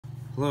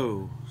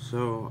Hello.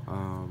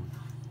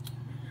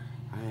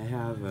 I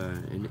have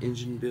an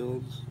engine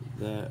build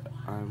that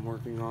I'm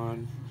working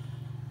on.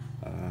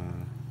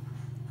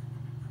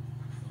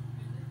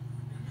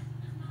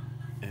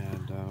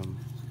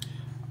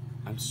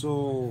 I'm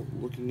still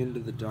looking into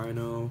the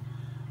dyno.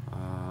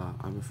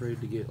 I'm afraid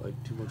to get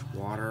like too much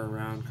water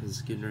around because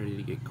it's getting ready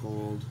to get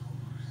cold.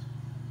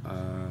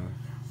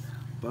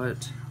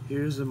 But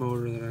here's the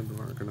motor that I've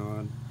been working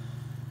on.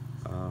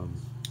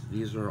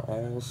 These are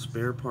all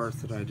spare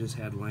parts that I just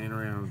had laying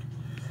around.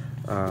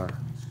 If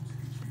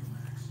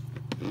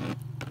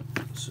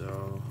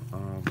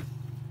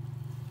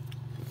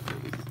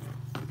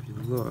you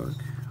look,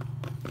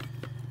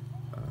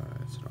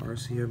 it's an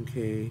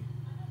Rcmk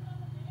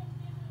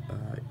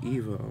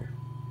Evo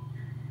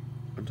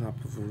on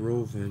top of a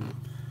Rovin.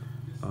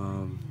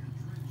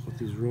 With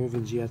these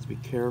Rovins, you have to be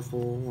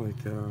careful.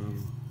 Like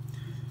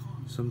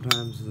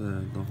sometimes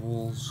the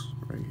holes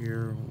right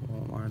here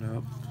won't line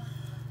up.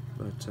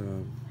 But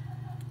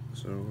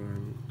so what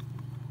I've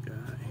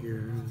got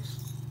here is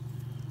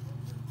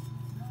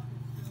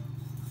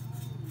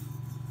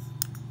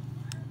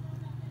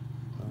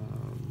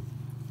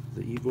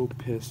the Evo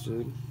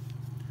piston,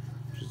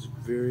 which is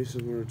very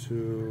similar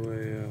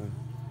to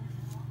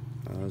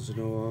a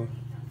Zenoa.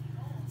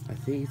 I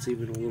think it's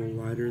even a little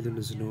lighter than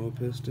a Zenoa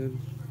piston.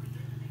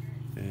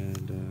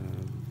 And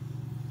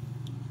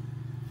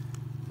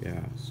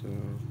yeah, so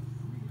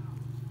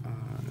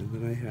and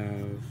then I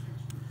have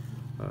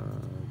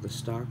the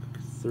stock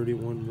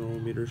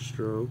 31mm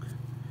stroke,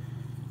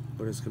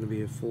 but it's going to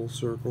be a full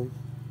circle.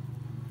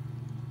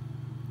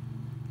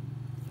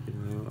 You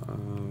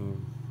know,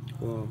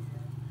 well,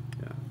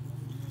 yeah.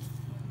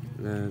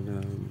 And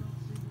then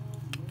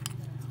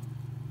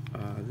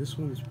this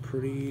one's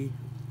pretty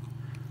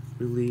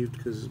relieved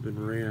because it's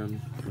been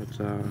ran, but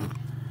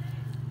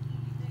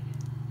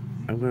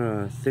I'm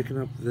gonna thicken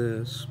up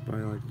this by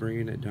like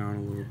bringing it down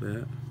a little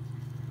bit,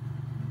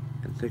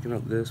 and thicken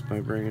up this by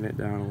bringing it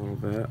down a little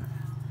bit.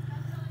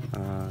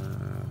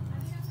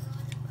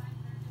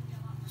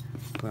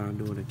 Plan on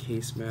doing a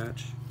case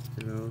match,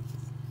 you know,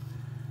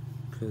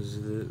 because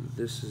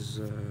this is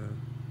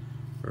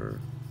or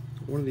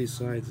one of these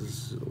sides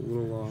is a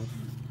little off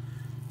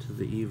to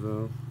the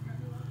Evo.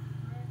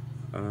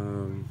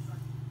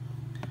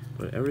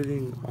 But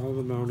everything, all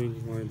the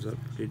mounting lines up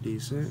pretty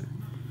decent.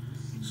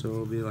 So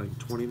it'll be like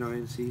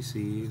 29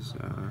 cc's.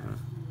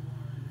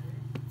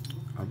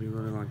 I'll be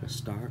running like a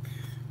stock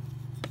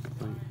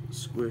like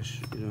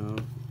squish, you know,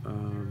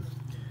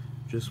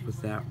 just with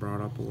that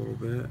brought up a little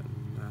bit,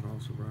 and that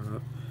also brought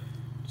up,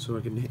 so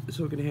it can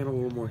handle a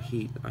little more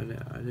heat. I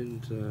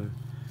didn't,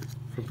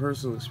 from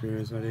personal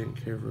experience, I didn't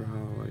care for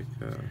how like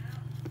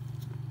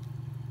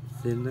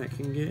thin that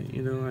can get.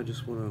 You know, I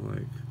just want to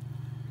like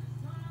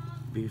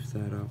beef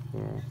that up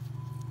all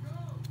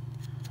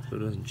so it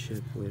doesn't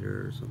chip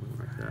later or something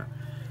like that.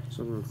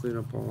 So I'm going to clean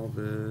up all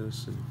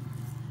this, and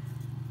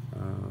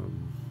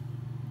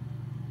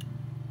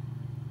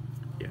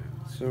yeah,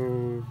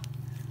 so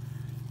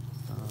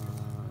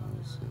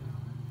let's see.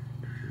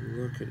 If you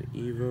look at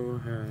Evo,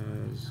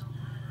 has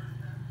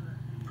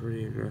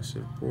pretty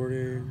aggressive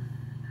boarding.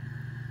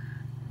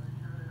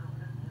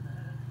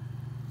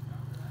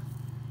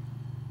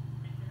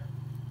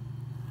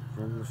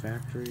 From the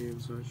factory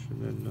and such, and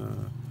then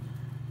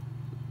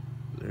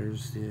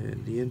there's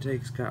the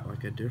intake's got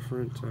like a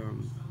different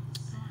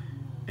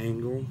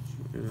angle,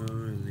 you know,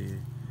 and the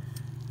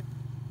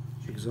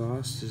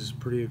exhaust is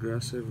pretty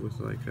aggressive with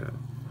like a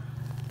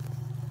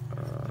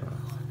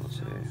let's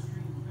say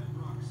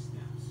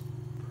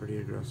pretty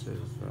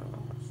aggressive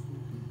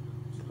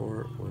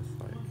port with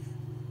like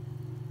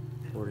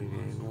porting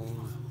angle.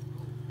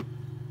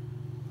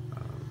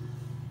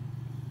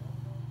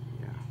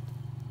 Yeah,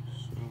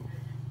 so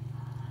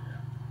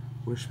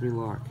wish me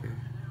luck.